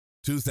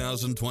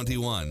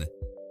2021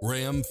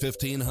 Ram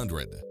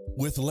 1500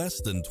 with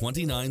less than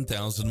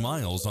 29,000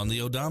 miles on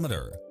the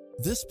odometer.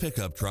 This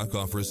pickup truck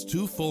offers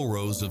 2 full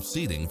rows of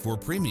seating for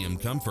premium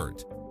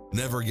comfort.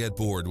 Never get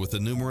bored with the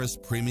numerous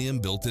premium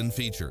built-in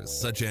features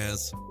such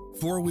as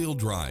 4-wheel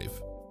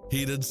drive,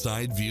 heated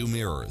side view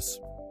mirrors,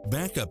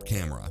 backup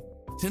camera,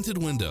 tinted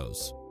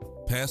windows,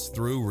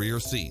 pass-through rear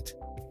seat,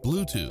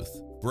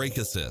 Bluetooth, brake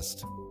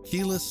assist,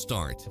 keyless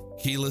start,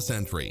 keyless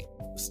entry,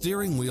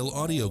 steering wheel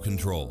audio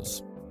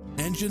controls,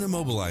 engine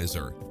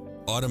immobilizer,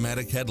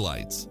 automatic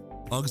headlights,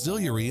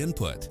 auxiliary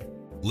input,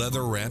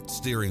 leather-wrapped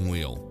steering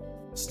wheel,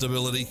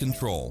 stability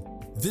control.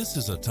 This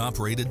is a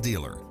top-rated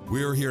dealer.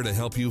 We're here to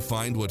help you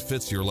find what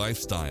fits your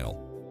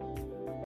lifestyle.